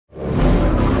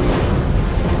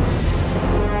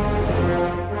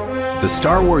The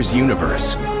Star Wars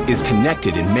universe is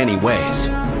connected in many ways.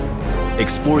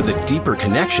 Explore the deeper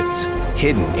connections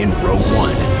hidden in Rogue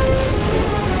One.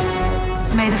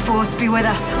 May the Force be with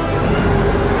us.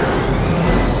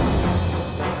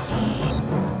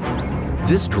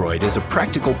 This droid is a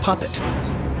practical puppet,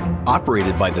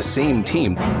 operated by the same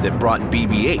team that brought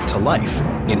BB-8 to life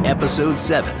in Episode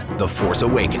 7, The Force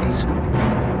Awakens.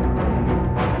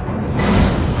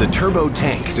 The turbo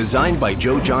tank, designed by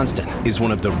Joe Johnston, is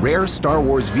one of the rare Star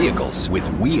Wars vehicles with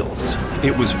wheels.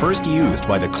 It was first used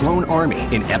by the Clone Army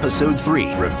in Episode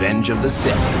 3, Revenge of the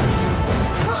Sith.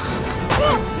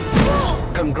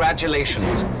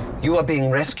 Congratulations, you are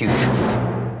being rescued.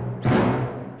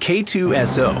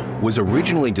 K2SO was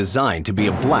originally designed to be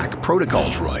a black protocol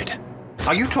droid.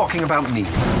 Are you talking about me?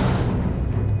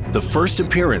 The first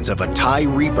appearance of a TIE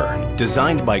Reaper,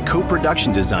 designed by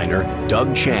co-production designer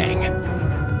Doug Chang.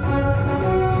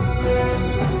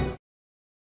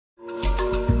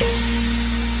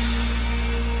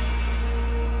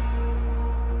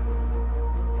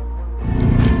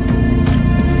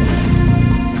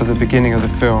 For the beginning of the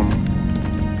film,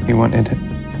 he wanted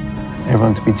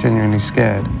everyone to be genuinely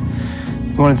scared.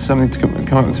 He wanted something to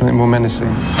come up with something more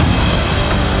menacing.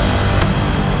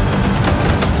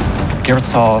 Garrett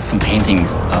saw some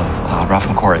paintings of Ralph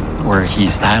McCord where he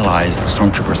stylized the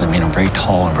stormtroopers and made them very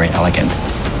tall and very elegant.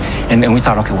 And we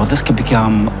thought, okay, well, this could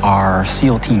become our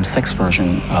SEAL Team 6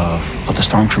 version of the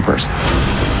stormtroopers.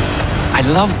 I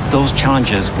love those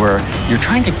challenges where you're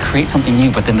trying to create something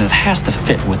new, but then it has to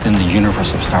fit within the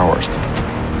universe of Star Wars.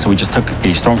 So we just took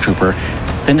a stormtrooper,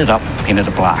 thinned it up, painted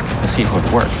it black, to see if it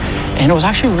would work. And it was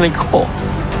actually really cool.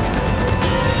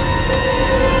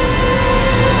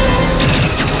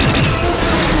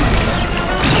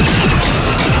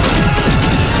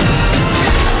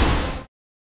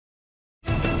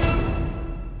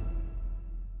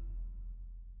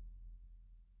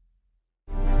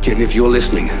 Jyn, if you're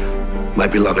listening, my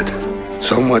beloved,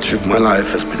 so much of my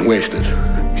life has been wasted.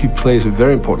 He plays a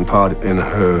very important part in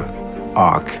her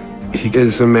arc. He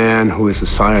is a man who is a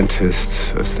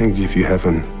scientist. I think if you have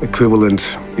an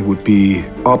equivalent, it would be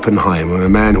Oppenheimer, a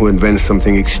man who invents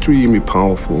something extremely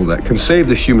powerful that can save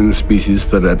the human species,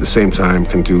 but at the same time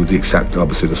can do the exact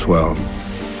opposite as well.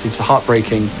 It's a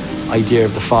heartbreaking idea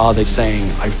of the father saying,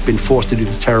 I've been forced to do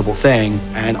this terrible thing,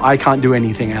 and I can't do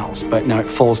anything else, but now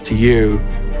it falls to you,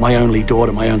 my only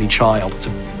daughter, my only child, to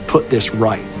put this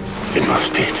right. It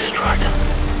must be destroyed.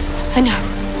 I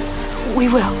know. We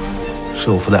will.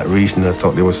 So for that reason, I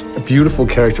thought it was a beautiful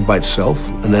character by itself,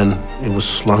 and then it was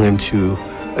slung into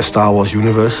a Star Wars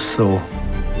universe, so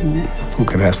who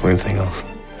can ask for anything else?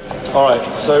 All right,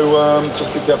 so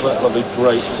just be careful of that lovely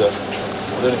grate, sir.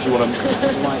 I don't know if you want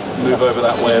to move over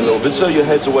that way a little bit, so your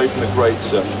head's away from the grate,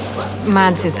 sir.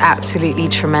 Mads is absolutely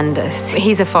tremendous.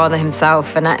 He's a father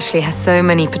himself and actually has so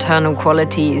many paternal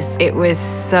qualities. It was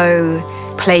so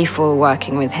playful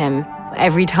working with him.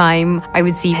 Every time I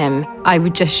would see him, I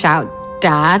would just shout,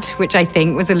 Dad, which I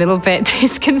think was a little bit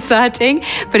disconcerting,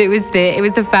 but it was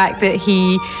the fact that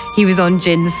he was on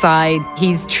Jyn's side.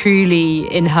 He's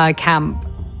truly in her camp.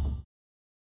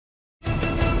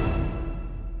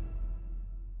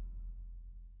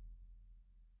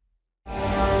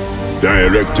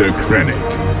 Director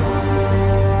Krennic.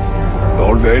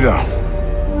 Lord Vader.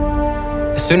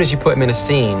 As soon as you put him in a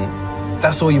scene,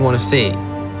 that's all you want to see.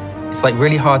 It's like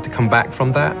really hard to come back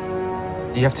from that.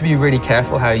 You have to be really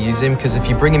careful how you use him, because if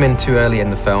you bring him in too early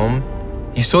in the film,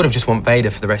 you sort of just want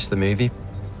Vader for the rest of the movie.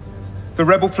 The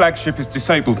Rebel flagship is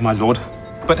disabled, my lord,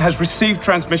 but has received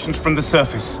transmissions from the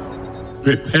surface.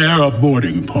 Prepare a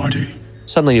boarding party.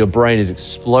 Suddenly your brain is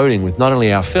exploding with not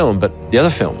only our film, but the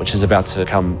other film, which is about to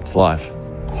come to life.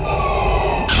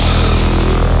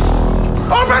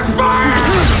 Open fire!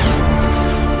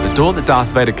 The door that Darth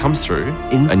Vader comes through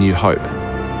in A New Hope,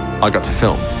 I got to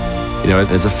film. You know,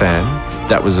 as a fan,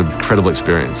 that was an incredible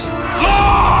experience. Launch!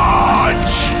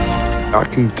 I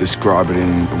can describe it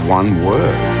in one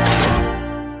word.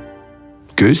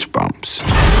 Goosebumps.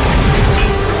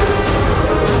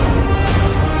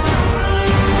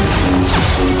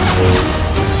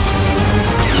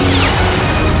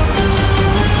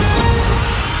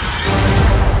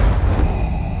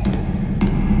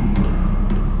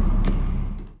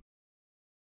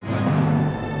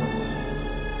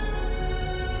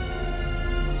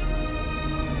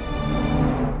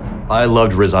 I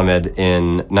loved Riz Ahmed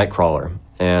in Nightcrawler,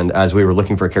 and as we were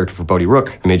looking for a character for Bodhi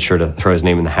Rook, I made sure to throw his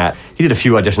name in the hat. He did a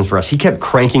few auditions for us. He kept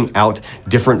cranking out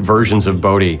different versions of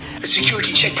Bodhi. The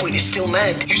security checkpoint is still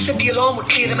manned. You said the alarm would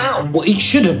clear them out. Well, it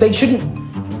should have. They shouldn't.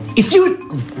 If you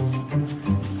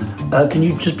had... can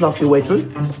you just bluff your way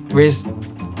through? Riz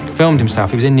filmed himself.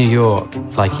 He was in New York.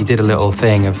 Like, he did a little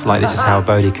thing of, like, this is how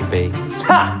Bodhi could be.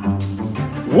 Ha!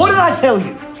 What did I tell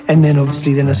you? And then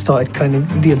obviously then I started kind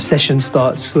of, the obsession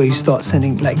starts where you start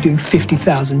sending, like doing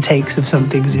 50,000 takes of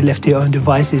something because you left to your own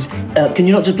devices. Can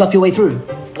you not just bluff your way through?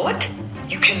 What?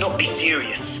 You cannot be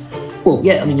serious. Well,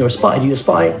 yeah, I mean, you're a spy. Do your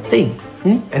spy thing.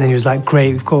 And then he was like,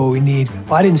 great, we've got what we need.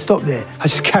 But I didn't stop there. I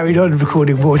just carried on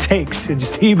recording more takes and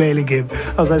just emailing him.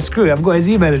 I was like, screw it, I've got his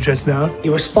email address now.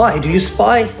 You're a spy. Do your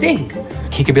spy thing.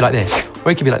 He could be like this,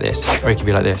 or he could be like this, or he could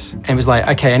be like this. And it was like,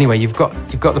 okay, anyway, you've got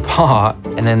the part,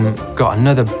 and then got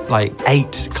another like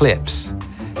 8 clips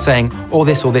saying all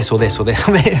this, all this, all this, all this,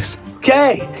 all this.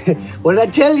 Okay, what did I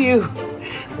tell you?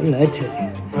 What did I tell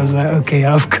you? I was like, okay,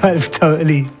 I've kind of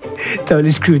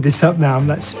totally screwed this up now. I'm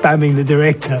like spamming the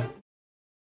director.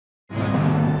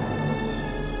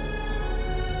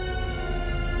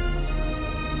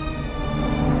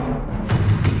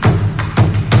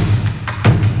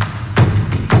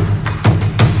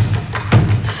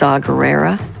 Saw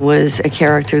Gerrera was a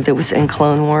character that was in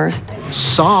Clone Wars.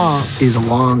 Saw is a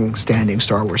long-standing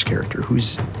Star Wars character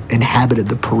who's inhabited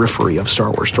the periphery of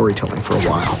Star Wars storytelling for a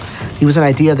while. He was an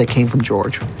idea that came from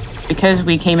George. Because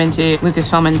we came into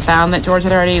Lucasfilm and found that George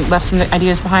had already left some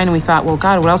ideas behind, and we thought, well,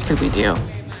 God, what else could we do?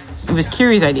 It was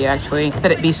Kiri's idea, actually,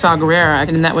 that it be Saw Gerrera,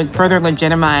 and that would further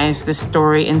legitimize the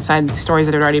story inside the stories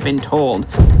that had already been told.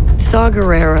 Saw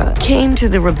Gerrera came to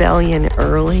the rebellion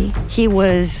early. He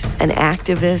was an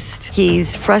activist.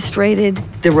 He's frustrated.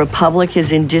 The Republic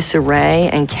is in disarray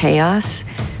and chaos.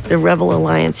 The Rebel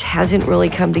Alliance hasn't really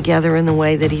come together in the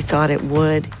way that he thought it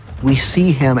would. We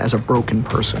see him as a broken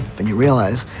person, and you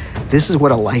realize this is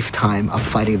what a lifetime of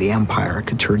fighting the Empire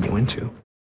could turn you into.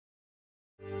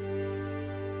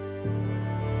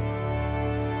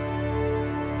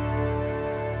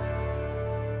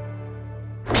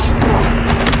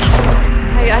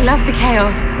 I love the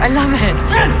chaos. I love it.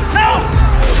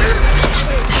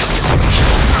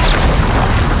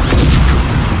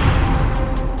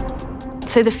 No!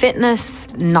 So the fitness,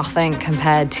 nothing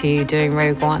compared to doing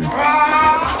Rogue One.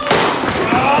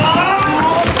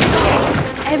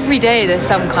 Every day there's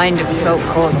some kind of assault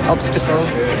course obstacle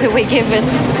that we're given.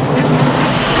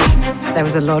 There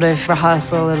was a lot of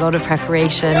rehearsal, a lot of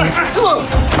preparation.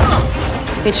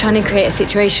 We're trying to create a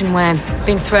situation where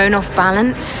being thrown off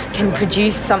balance can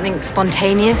produce something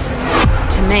spontaneous,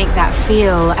 to make that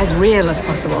feel as real as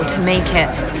possible, to make it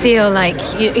feel like,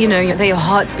 you know, that your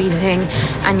heart's beating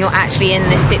and you're actually in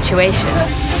this situation.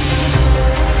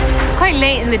 It's quite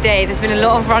late in the day. There's been a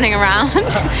lot of running around.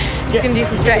 Just gonna do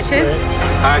some stretches.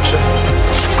 Action.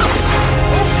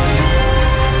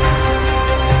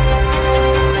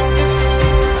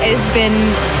 It's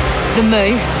been the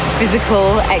most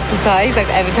physical exercise I've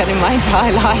ever done in my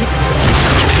entire life.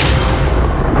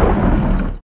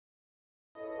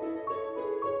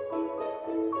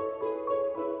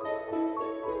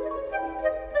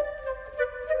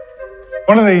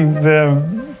 One of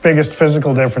the biggest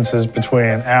physical differences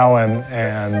between Alan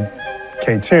and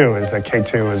K2 is that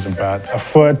K2 is about a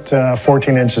foot,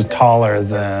 14 inches taller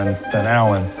than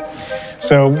Alan.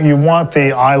 So you want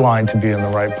the eye line to be in the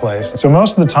right place. So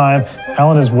most of the time,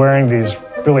 Alan is wearing these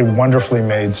really wonderfully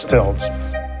made stilts.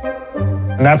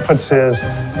 And that puts his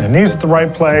knees at the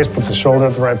right place, puts his shoulder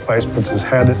at the right place, puts his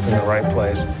head in the right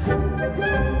place.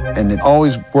 And it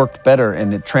always worked better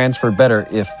and it transferred better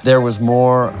if there was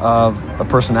more of a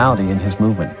personality in his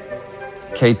movement.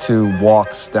 K2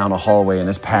 walks down a hallway and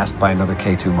is passed by another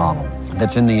K2 model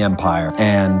that's in the Empire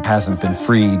and hasn't been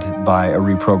freed by a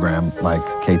reprogram like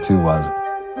K2 was.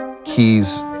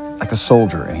 He's like a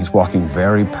soldier and he's walking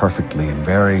very perfectly and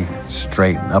very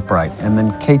straight and upright. And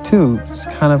then K2 is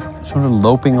kind of sort of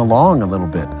loping along a little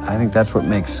bit. I think that's what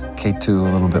makes K2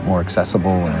 a little bit more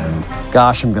accessible and,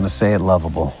 gosh, I'm gonna say it,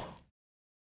 lovable.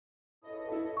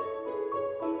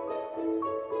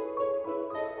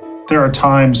 There are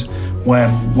times when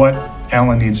what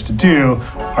Alan needs to do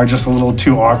are just a little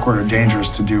too awkward or dangerous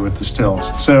to do with the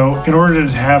stilts. So in order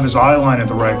to have his eye line at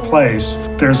the right place,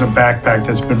 there's a backpack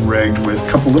that's been rigged with a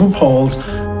couple little poles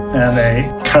and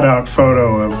a cutout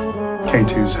photo of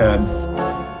K2's head.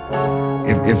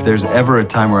 If there's ever a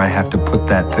time where I have to put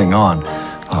that thing on,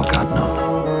 oh God,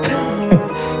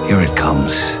 no. Here it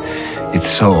comes. It's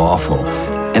so awful.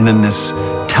 And then this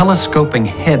telescoping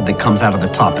head that comes out of the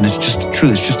top, and it's just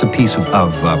true, it's just a piece of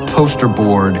poster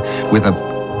board with a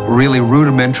really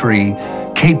rudimentary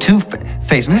K2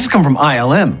 face. And this has come from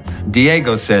ILM.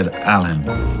 Diego said, Alan,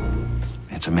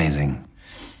 it's amazing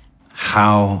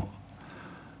how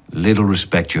little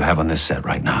respect you have on this set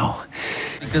right now.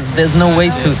 Because there's no way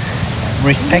to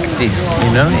respect this,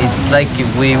 you know? It's like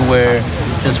we were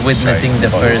just witnessing the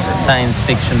first science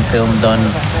fiction film done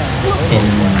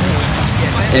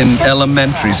in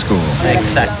elementary school.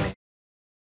 Exactly.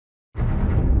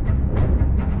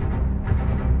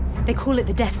 They call it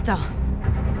the Death Star,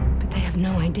 but they have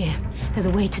no idea there's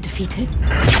a way to defeat it.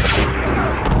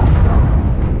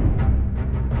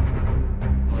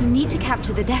 You need to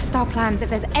capture the Death Star plans if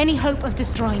there's any hope of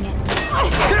destroying it.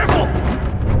 Careful!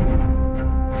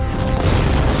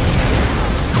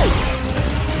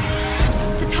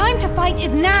 The time to fight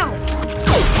is now!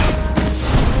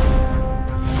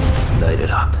 Light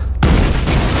it up.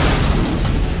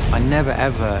 I never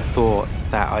ever thought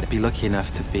that I'd be lucky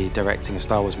enough to be directing a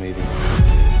Star Wars movie.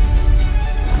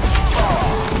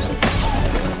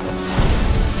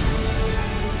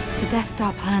 The Death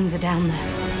Star plans are down there.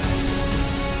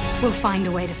 We'll find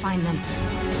a way to find them.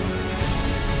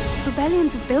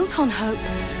 Rebellions are built on hope.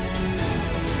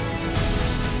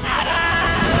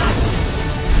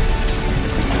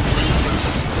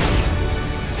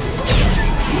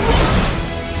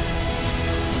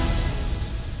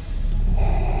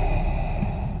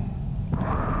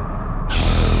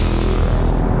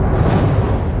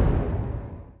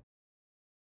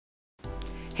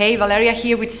 Hey, Valeria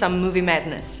here with some movie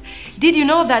madness. Did you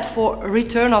know that for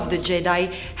Return of the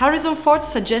Jedi, Harrison Ford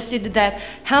suggested that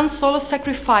Han Solo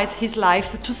sacrifice his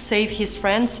life to save his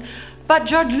friends, but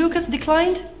George Lucas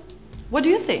declined? What do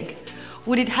you think?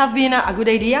 Would it have been a good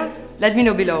idea? Let me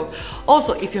know below.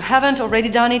 Also, if you haven't already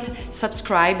done it,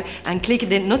 subscribe and click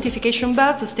the notification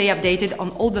bell to stay updated on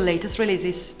all the latest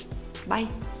releases. Bye!